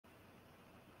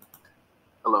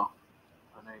Hello,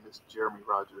 my name is Jeremy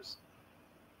Rogers.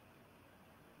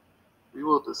 We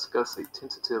will discuss a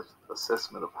tentative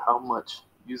assessment of how much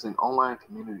using online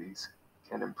communities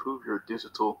can improve your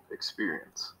digital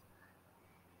experience.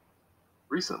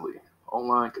 Recently,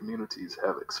 online communities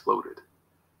have exploded.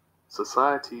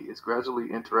 Society is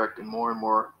gradually interacting more and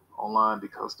more online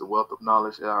because the wealth of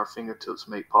knowledge at our fingertips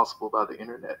made possible by the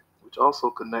internet, which also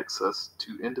connects us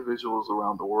to individuals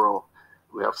around the world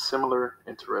who have similar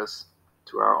interests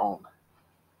to our own.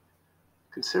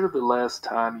 Consider the last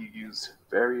time you used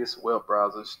various web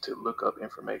browsers to look up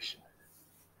information.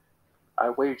 I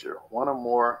wager one or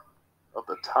more of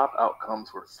the top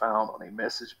outcomes were found on a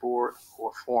message board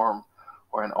or forum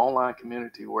or an online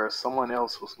community where someone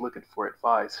else was looking for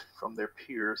advice from their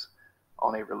peers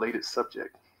on a related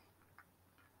subject.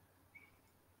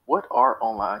 What are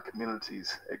online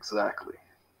communities exactly?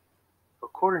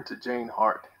 According to Jane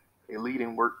Hart, a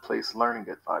leading workplace learning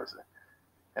advisor,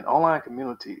 an online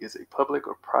community is a public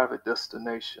or private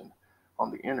destination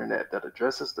on the internet that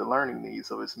addresses the learning needs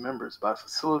of its members by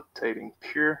facilitating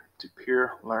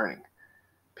peer-to-peer learning.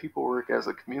 People work as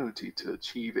a community to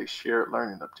achieve a shared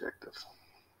learning objective.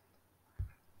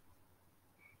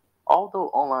 Although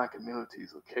online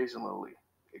communities occasionally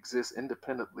exist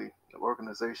independently of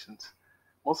organizations,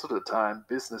 most of the time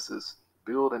businesses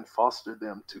build and foster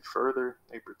them to further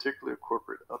a particular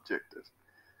corporate objective.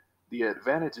 The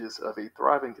advantages of a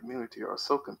thriving community are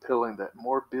so compelling that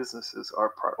more businesses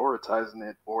are prioritizing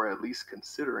it or at least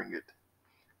considering it.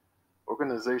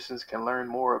 Organizations can learn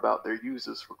more about their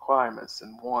users' requirements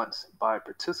and wants by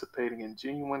participating in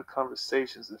genuine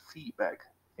conversations and feedback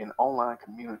in online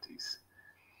communities.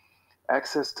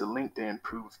 Access to LinkedIn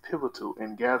proved pivotal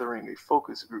in gathering a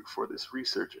focus group for this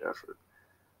research effort.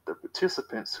 The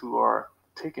participants who are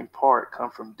taking part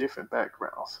come from different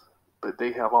backgrounds, but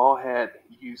they have all had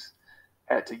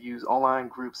to use online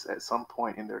groups at some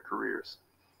point in their careers.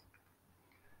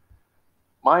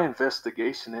 My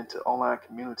investigation into online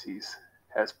communities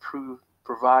has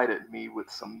provided me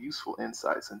with some useful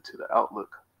insights into the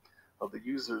outlook of the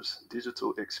user's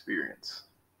digital experience.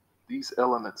 These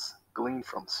elements, gleaned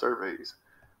from surveys,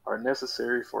 are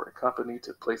necessary for a company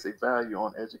to place a value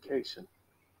on education.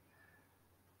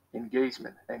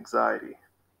 Engagement, anxiety.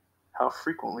 How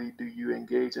frequently do you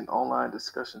engage in online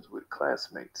discussions with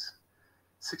classmates?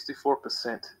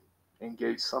 64%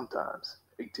 engage sometimes,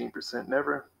 18%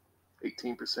 never,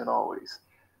 18% always.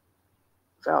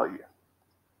 Value.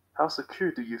 How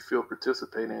secure do you feel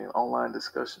participating in online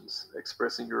discussions,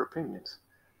 expressing your opinions?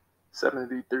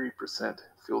 73%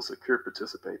 feel secure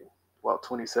participating, while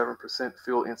 27%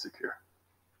 feel insecure.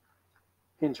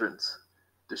 Hindrance,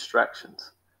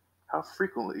 distractions. How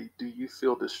frequently do you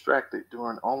feel distracted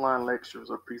during online lectures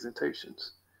or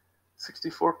presentations?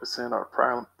 64%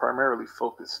 are primarily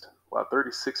focused, while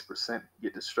 36%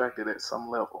 get distracted at some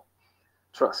level.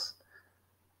 Trust.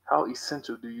 How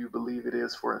essential do you believe it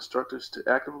is for instructors to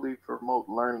actively promote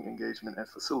learning engagement and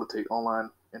facilitate online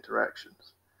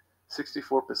interactions?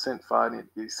 64% find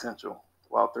it essential,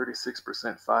 while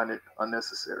 36% find it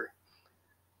unnecessary.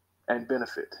 And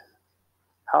benefit.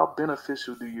 How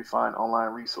beneficial do you find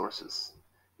online resources,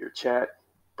 your chat,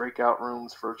 breakout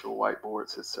rooms, virtual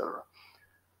whiteboards, etc.,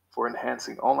 for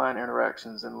enhancing online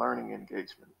interactions and learning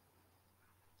engagement?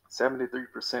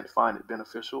 73% find it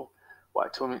beneficial, while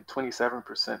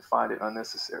 27% find it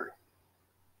unnecessary.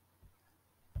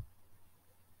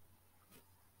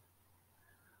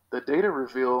 The data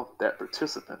reveal that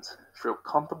participants feel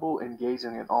comfortable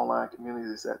engaging in online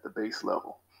communities at the base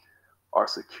level, are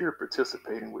secure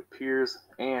participating with peers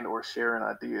and or sharing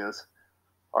ideas,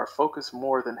 are focused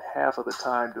more than half of the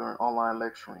time during online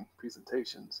lecturing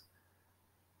presentations,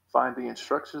 find the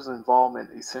instructor's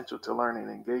involvement essential to learning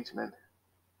engagement,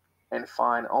 and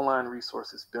find online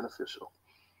resources beneficial.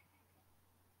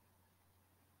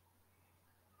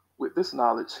 With this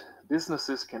knowledge,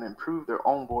 businesses can improve their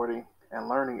onboarding and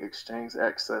learning exchange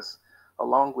access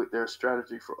along with their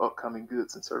strategy for upcoming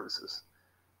goods and services.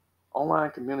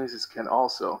 Online communities can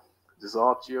also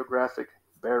dissolve geographic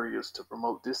barriers to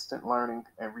promote distant learning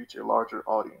and reach a larger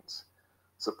audience,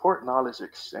 support knowledge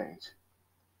exchange,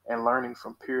 and learning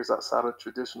from peers outside of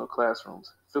traditional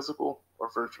classrooms, physical or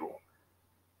virtual.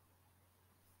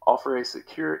 Offer a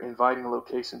secure, inviting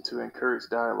location to encourage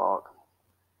dialogue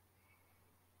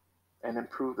and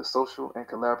improve the social and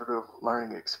collaborative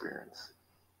learning experience.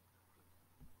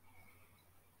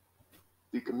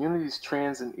 The community's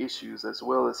trends and issues, as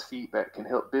well as feedback, can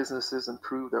help businesses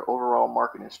improve their overall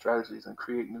marketing strategies and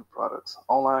create new products.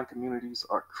 Online communities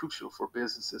are crucial for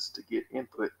businesses to get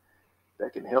input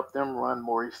that can help them run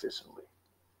more efficiently.